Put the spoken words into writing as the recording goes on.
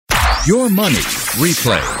Your Money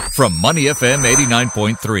Replay from Money FM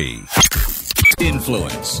 89.3.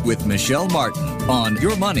 Influence with Michelle Martin on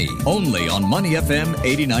Your Money, only on Money FM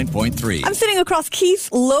 89.3. I'm sitting across Keith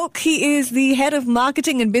Loke. He is the head of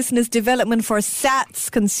marketing and business development for SATS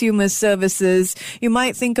Consumer Services. You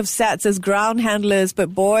might think of SATS as ground handlers,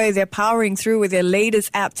 but boy, they're powering through with their latest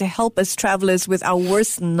app to help us travelers with our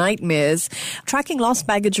worst nightmares. Tracking lost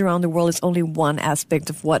baggage around the world is only one aspect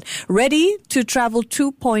of what Ready to Travel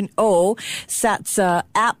 2.0, SATS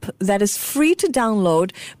app that is free to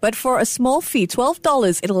download, but for a small fee,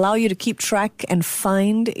 $12, it'll allow you to keep track and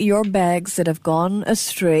find your bags that have gone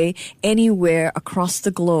astray anywhere across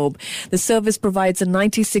the globe. The service provides a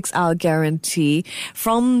 96-hour guarantee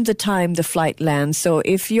from the time the flight lands. So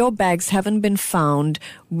if your bags haven't been found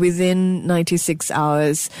within 96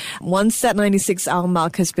 hours, once that 96-hour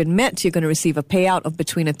mark has been met, you're going to receive a payout of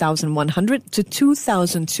between $1,100 to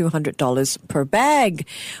 $2,200 per bag.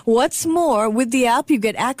 What's more, with the app, you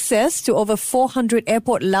get access to over 400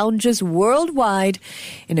 airport lounges worldwide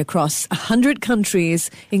in across 100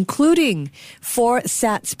 countries, including 4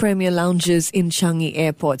 SATS Premier Lounges in Changi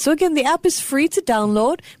Airport. So again, the app is free to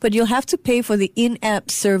download, but you'll have to pay for the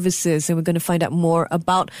in-app services. And we're going to find out more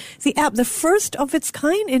about the app, the first of its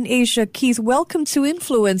kind in Asia. Keith, welcome to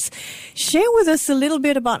Influence. Share with us a little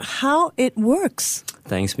bit about how it works.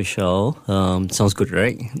 Thanks, Michelle. Sounds good,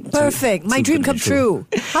 right? Perfect. My dream come true.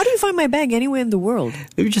 How do you find my bag anywhere in the world?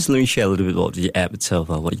 Maybe just let me share a little bit about the app itself,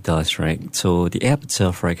 what it does, right? So the app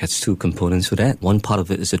itself, right, has 2 components to that. One part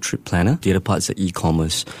of it is a trip planner. The other part is the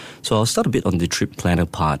e-commerce. So I'll start a bit on the trip planner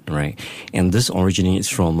part, right? And this originates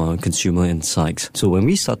from consumer insights. So when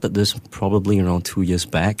we started this probably around 2 years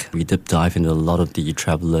back, we deep dive into a lot of the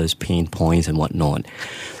travelers' pain points and whatnot.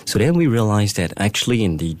 So then we realized that actually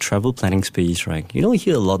in the travel planning space, right, you know, we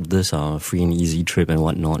hear a lot of this free and easy trip and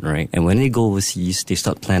whatnot, right? And when they go overseas, they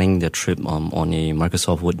start planning their trip on a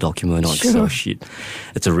Microsoft Word document or Excel sheet.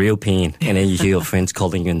 It's a real pain. And then you hear your friends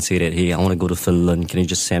calling you and say that, hey, I want to go to Finland. Can you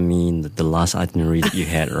just send me the last itinerary that you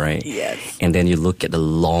had, right? Yes. And then you look at the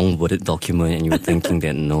long worded document and you're thinking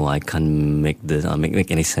that, no, I can't make this, make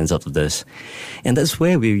any sense out of this. And that's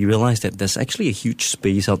where we realized that there's actually a huge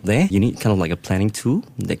space out there. You need kind of like a planning tool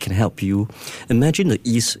that can help you. Imagine the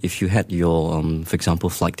ease if you had your, for example,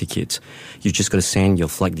 flight tickets. You're just going to send your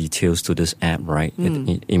flight details to this app, right?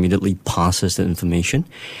 It immediately passes the information,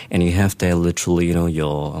 and you have there literally, you know,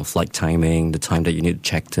 your flight timing, the time that you need to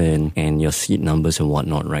check in, and your seat numbers and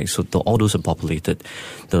whatnot, right? So all those are populated.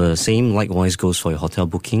 The same likewise goes for your hotel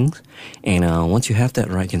bookings. And once you have that,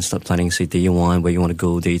 right, you can start planning, say, day 1, where you want to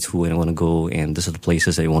go, day 2, where you want to go, and these are the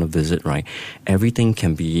places that you want to visit, right? Everything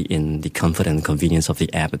can be in the comfort and convenience of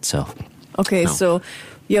the app itself. Okay, so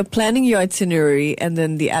you're planning your itinerary, and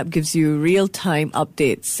then the app gives you real-time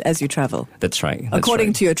updates as you travel. That's right.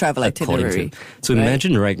 According to your travel itinerary. So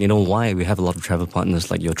imagine, right, you know, why we have a lot of travel partners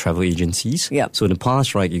like your travel agencies. Yep. So in the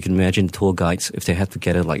past, right, you can imagine tour guides, if they have to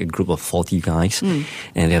gather like a group of 40 guys, and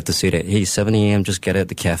they have to say that, hey, 7 a.m., just get at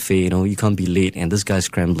the cafe, you know, you can't be late, and this guy's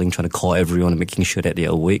scrambling, trying to call everyone and making sure that they're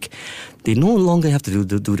awake. They no longer have to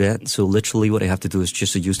do that. So literally what they have to do is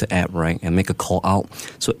just to use the app, right, and make a call out.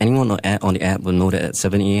 So anyone on the app will know that at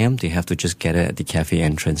 7 a.m., they have to just get it at the cafe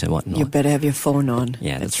entrance and whatnot. You better have your phone on.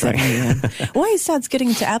 Yeah, that's right. Why is SATS getting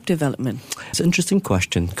into app development? It's an interesting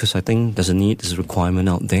question because I think there's a need, there's a requirement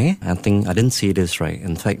out there. I think I didn't say this, right.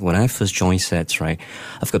 In fact, when I first joined SATS, right,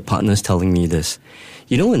 I've got partners telling me this.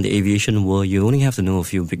 You know, in the aviation world, you only have to know a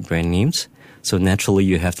few big brand names. So naturally,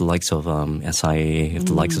 you have the likes of SIA, you have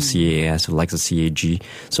the likes of CAS, the likes of CAG.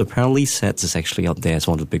 So apparently, SATS is actually out there as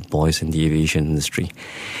one of the big boys in the aviation industry.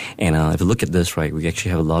 And if you look at this, right, we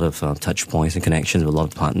actually have a lot of touch points and connections with a lot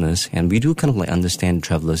of partners. And we do kind of like understand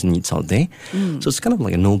travelers' needs out there. So it's kind of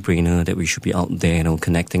like a no-brainer that we should be out there, you know,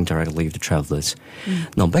 connecting directly with the travelers.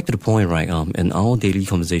 Now, back to the point, right, in our daily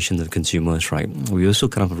conversations with consumers, right, we also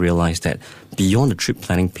kind of realize that beyond the trip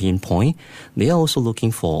planning pain point, they are also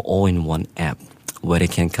looking for all-in-one app where they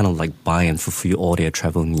can kind of like buy and fulfill all their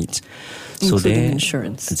travel needs. Including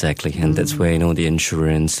insurance. Exactly. And that's where, you know, the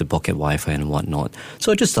insurance, the pocket Wi-Fi and whatnot.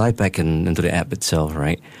 So I just dive back into the app itself,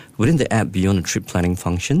 right? Within the app, beyond the trip planning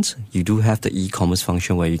functions, you do have the e-commerce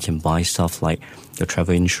function where you can buy stuff like your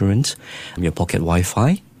travel insurance, your pocket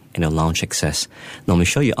Wi-Fi, and a lounge access. Now,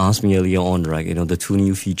 Michelle, you asked me earlier on, right, you know, the 2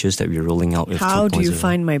 new features that we're rolling out with 2.0. How do you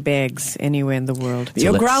find my bags anywhere in the world? So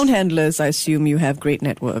your ground handlers, I assume you have great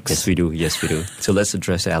networks. Yes, we do. So let's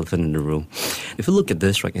address the elephant in the room. If you look at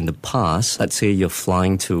this, right, in the past, let's say you're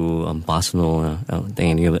flying to Barcelona,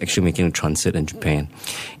 and you're actually making a transit in Japan.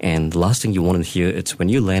 And the last thing you want to hear is when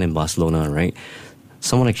you land in Barcelona, right,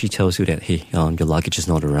 someone actually tells you that, hey, your luggage is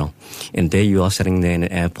not around. And there you are sitting there in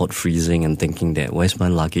the airport freezing and thinking that, where's my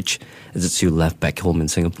luggage? Is it still left back home in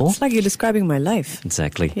Singapore? It's like you're describing my life.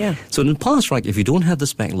 Exactly. Yeah. So in the past, right, if you don't have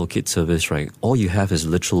this bag locate service, right, all you have is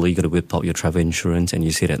literally got to whip out your travel insurance and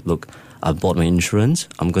you say that, look, I've bought my insurance,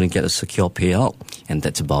 I'm going to get a secure payout, and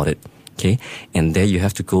that's about it. Okay, and there you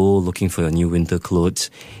have to go looking for your new winter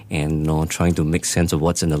clothes and trying to make sense of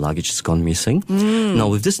what's in the luggage that's gone missing. Now,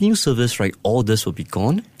 with this new service, right, all this will be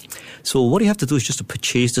gone. So what you have to do is just to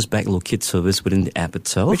purchase this bag locate service within the app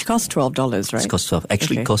itself. Which costs $12, right? It costs $12.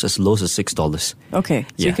 Actually, it costs as low as $6. Okay,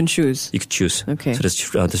 so you can choose. You can choose. Okay. So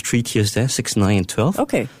there's 3 tiers there, 6, 9, and 12.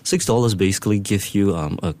 Okay. $6 basically give you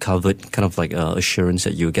a covered kind of like assurance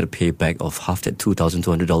that you get a payback of half that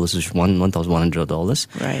 $2,200, which is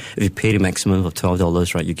 $1,100. Right. If you pay the maximum of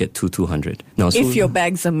 $12, right, you get $2,200. Now, if your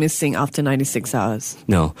bags are missing after 96 hours.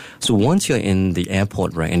 No. So once you're in the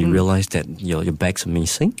airport, right, and you realize that your bags are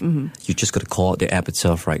missing, you just got to call out the app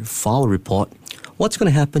itself, right, file a report. What's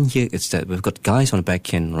going to happen here is that we've got guys on the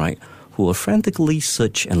back end, right, who will frantically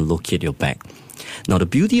search and locate your bag. Now, the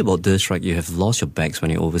beauty about this, right, you have lost your bags when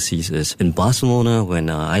you're overseas is in Barcelona, when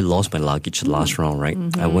I lost my luggage last round, right,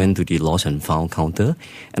 I went to the lost and found counter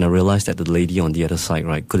and I realized that the lady on the other side,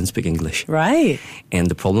 right, couldn't speak English. Right. And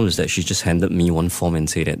the problem is that she just handed me one form and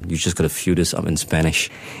said that you just got to fill this up in Spanish.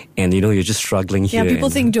 And, you're just struggling here. Yeah, people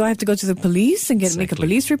think, do I have to go to the police and make a Exactly.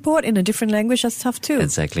 police report in a different language? That's tough too.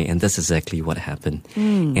 Exactly, and that's exactly what happened.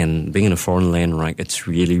 And being in a foreign land, right, it's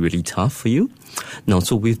really, really tough for you. Now,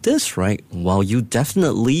 so with this, right, while you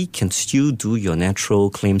definitely can still do your natural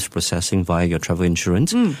claims processing via your travel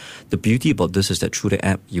insurance, the beauty about this is that through the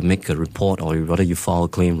app, you make a report or rather you file a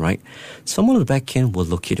claim, right, someone on the back end will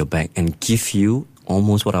locate your bag and give you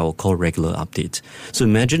almost what I will call regular updates. So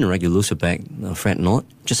imagine, right, you lose your bag, fret not,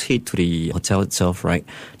 just head to the hotel itself, right?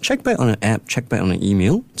 Check back on an app, check back on an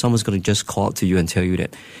email. Someone's going to just call out to you and tell you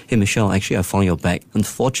that, hey, Michelle, actually, I found your bag.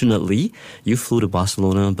 Unfortunately, you flew to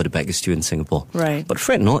Barcelona, but the bag is still in Singapore. Right. But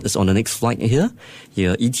fret not, it's on the next flight here.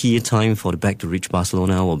 Your ETA time for the bag to reach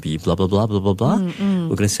Barcelona will be blah, blah, blah, blah, blah, blah. We're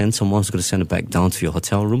going to send someone who's going to send the bag down to your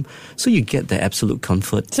hotel room. So you get the absolute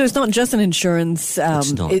comfort. So it's not just an insurance,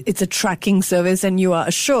 It's not. it's a tracking service, and you are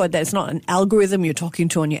assured that it's not an algorithm you're talking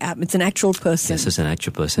to on your app. It's an actual person. Yes, it's an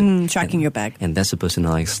actual person. Tracking your bag. And that's a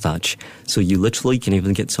personalized touch. So you literally can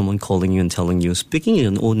even get someone calling you and telling you, speaking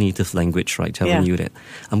in your own native language, right? Telling you that,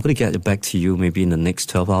 I'm going to get it back to you maybe in the next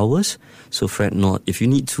 12 hours. So fret not. If you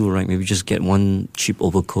need to, right, maybe just get one cheap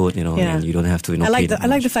overcoat, and you don't have to, I like pay I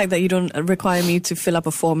like the fact that you don't require me to fill up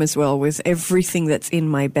a form as well with everything that's in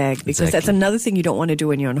my bag, because that's Exactly. another thing you don't want to do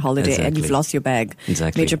when you're on holiday and you've Exactly. lost your bag.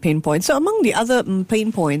 Exactly. Major pain points. So among the other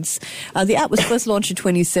pain points, the app was first launched in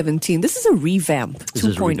 2017. This is a revamp, This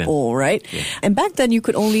is a 2.0, revamp. right? Yeah. And back then you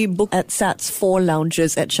could only book at SATS 4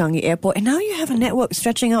 lounges at Changi Airport, and now you have a network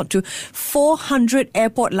stretching out to 400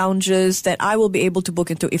 airport lounges that I will be able to book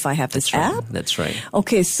into if I have this app. That's right.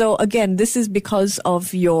 Okay, so again, this is because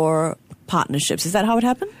of your partnerships. Is that how it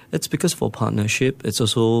happened? It's because of our partnership. It's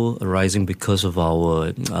also arising because of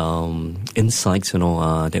our insights,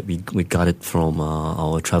 that we got it from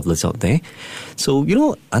our travelers out there. So,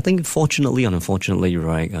 I think fortunately and unfortunately,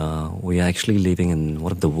 right, we are actually living in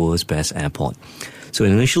one of the world's best airport. So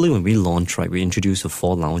initially when we launched, right, we introduced the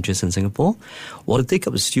 4 lounges in Singapore. While the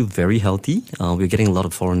take-up is still very healthy, we're getting a lot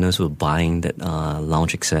of foreigners who are buying that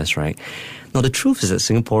lounge access, right? Now, the truth is that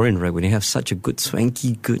Singaporean, right, when they have such a good,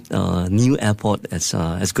 swanky, good new airport as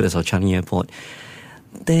good as our Changi Airport,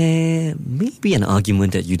 there may be an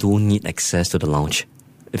argument that you don't need access to the lounge,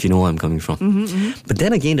 if you know where I'm coming from. But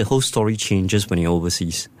then again, the whole story changes when you're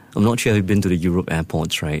overseas. I'm not sure if you've been to the Europe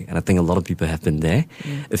airports, right? And I think a lot of people have been there.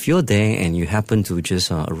 If you're there and you happen to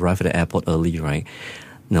just arrive at the airport early, right?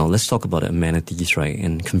 Now, let's talk about the amenities, right?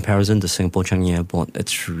 In comparison to Singapore Changi Airport,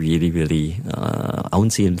 it's really, really, I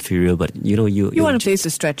wouldn't say inferior, but you want a place to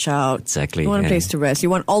stretch out. Exactly. You want a and- place to rest. You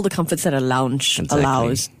want all the comforts that a lounge Exactly.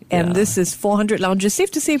 allows. And Yeah. this is 400 lounges.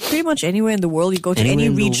 Safe to say, pretty much anywhere in the world, you go to Anywhere any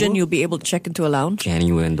in the region, world. you'll be able to check into a lounge.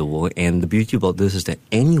 Anywhere in the world. And the beauty about this is that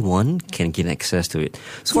anyone can get access to it.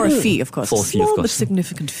 So For a fee, of course. For a fee, Small of but course.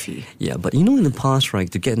 significant fee. Yeah, but in the past,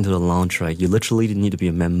 right, to get into the lounge, right, you literally need to be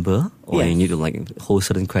a member, or Yes. you need to hold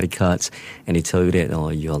certain credit cards, and they tell you that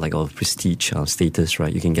you're of prestige status,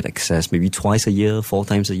 right? You can get access maybe twice a year, 4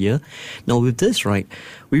 times a year. Now with this, right,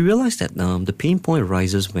 we realize that the pain point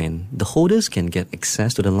arises when the holders can get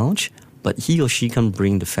access to the lounge, but he or she can't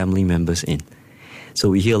bring the family members in. So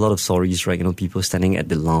we hear a lot of stories, right? People standing at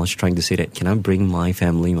the lounge trying to say that, can I bring my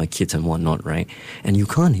family, my kids and whatnot, right? And you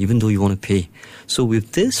can't, even though you want to pay. So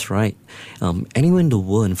with this, right, anywhere in the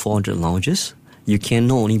world in 400 lounges, you can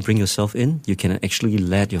not only bring yourself in, you can actually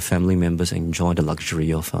let your family members enjoy the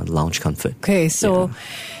luxury of lounge comfort. Okay, so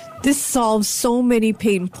this solves so many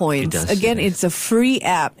pain points. It does, Again, it does. it's a free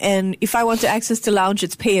app. And if I want to access the lounge,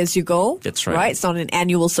 it's pay as you go. That's right. It's not an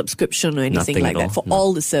annual subscription or anything Nothing like at that all. for No.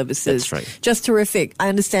 all the services. That's right. Just terrific. I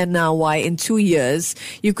understand now why in 2 years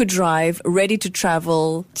you could drive ready to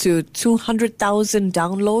travel to 200,000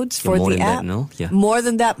 downloads for more the than app. that now, yeah. More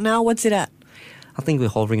than that now. What's it at? I think we're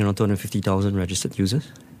hovering around 250,000 registered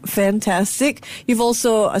users. Fantastic. You've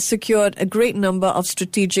also secured a great number of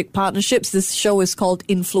strategic partnerships. This show is called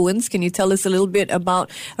Influence. Can you tell us a little bit about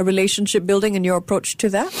a relationship building and your approach to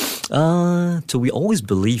that? So we always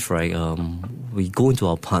believe, right, we go into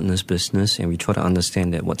our partner's business and we try to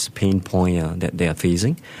understand that what's the pain point that they are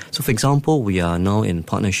facing. So for example, we are now in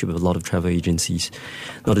partnership with a lot of travel agencies.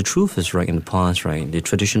 Now the truth is, right, in the past, right, the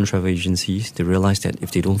traditional travel agencies, they realize that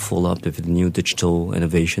if they don't follow up with the new digital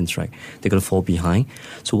innovations, right, they're going to fall behind.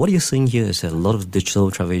 So what you're seeing here is that a lot of digital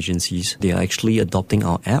travel agencies, they are actually adopting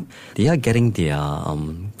our app. They are getting their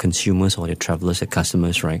consumers or their travelers, their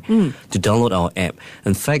customers, right, to download our app.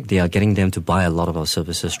 In fact, they are getting them to buy a lot of our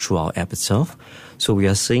services through our app itself. So we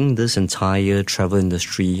are seeing this entire travel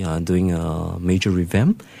industry doing a major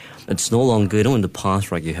revamp. It's no longer, in the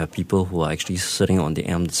past, right, you have people who are actually sitting on the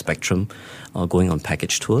end of the spectrum, going on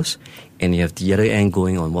package tours, and you have the other end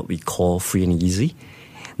going on what we call free and easy.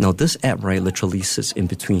 Now, this app, right, literally sits in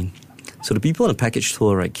between. So the people on the package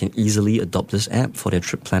tour, right, can easily adopt this app for their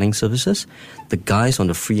trip planning services. The guys on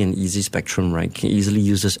the free and easy spectrum, right, can easily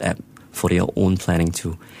use this app for their own planning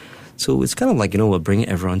too. So it's kind of like, we're bringing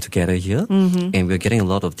everyone together here, and we're getting a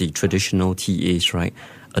lot of the traditional TAs, right,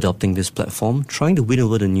 adopting this platform, trying to win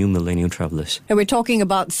over the new millennial travelers. And we're talking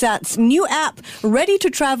about SAT's new app, Ready to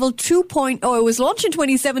Travel 2.0. It was launched in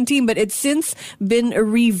 2017, but it's since been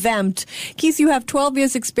revamped. Keith, you have 12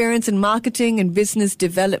 years experience in marketing and business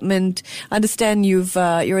development. I understand you're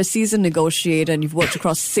a seasoned negotiator and you've worked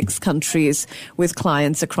across 6 countries with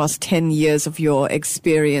clients across 10 years of your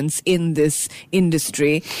experience in this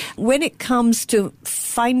industry. When it comes to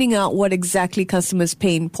finding out what exactly customers'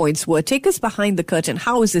 pain points were, take us behind the curtain.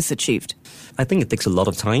 How is this achieved? I think it takes a lot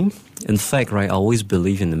of time. In fact, right, I always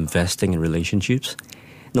believe in investing in relationships.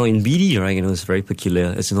 Now, in BD, right, it's very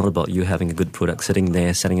peculiar. It's not about you having a good product, sitting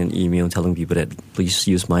there, sending an email, telling people that, please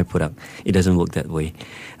use my product. It doesn't work that way.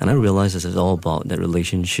 And I realize this is all about that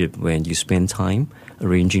relationship when you spend time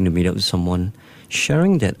arranging to meet up with someone,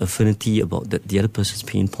 sharing that affinity about the other person's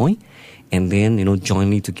pain point, and then,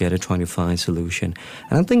 jointly together trying to find a solution.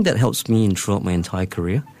 And I think that helps me throughout my entire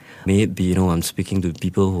career. May it be, I'm speaking to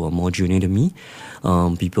people who are more junior than me,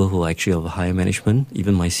 people who are actually of higher management,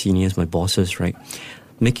 even my seniors, my bosses, right?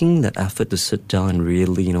 Making that effort to sit down and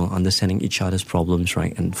really, understanding each other's problems,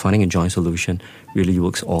 right? And finding a joint solution really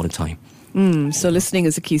works all the time. So listening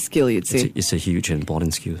is a key skill, you'd say. It's a huge and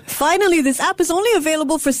important skill. Finally, this app is only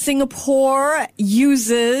available for Singapore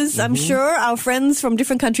users. I'm sure our friends from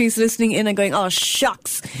different countries listening in are going, oh,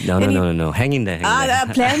 shucks. No. Hang in there.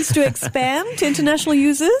 Plans to expand to international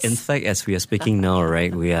users? In fact, as we are speaking now,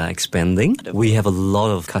 right, we are expanding. We have a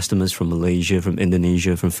lot of customers from Malaysia, from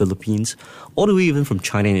Indonesia, from Philippines, all the way even from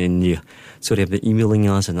China and India. So they have been emailing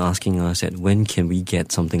us and asking us that when can we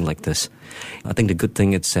get something like this? I think the good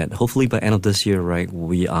thing is that hopefully by end of this year, right,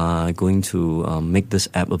 we are going to make this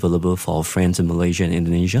app available for our friends in Malaysia and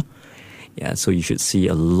Indonesia. Yeah, so you should see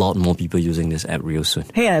a lot more people using this app real soon.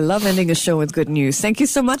 Hey, I love ending a show with good news. Thank you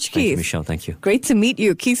so much, Keith. Thank you, Michelle. Thank you. Great to meet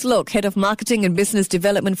you. Keith Loke, Head of Marketing and Business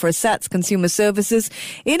Development for SATS Consumer Services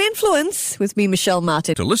in Influence with me, Michelle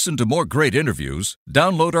Martin. To listen to more great interviews,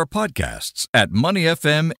 download our podcasts at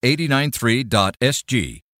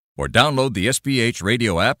moneyfm893.sg or download the SPH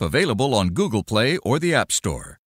radio app available on Google Play or the App Store.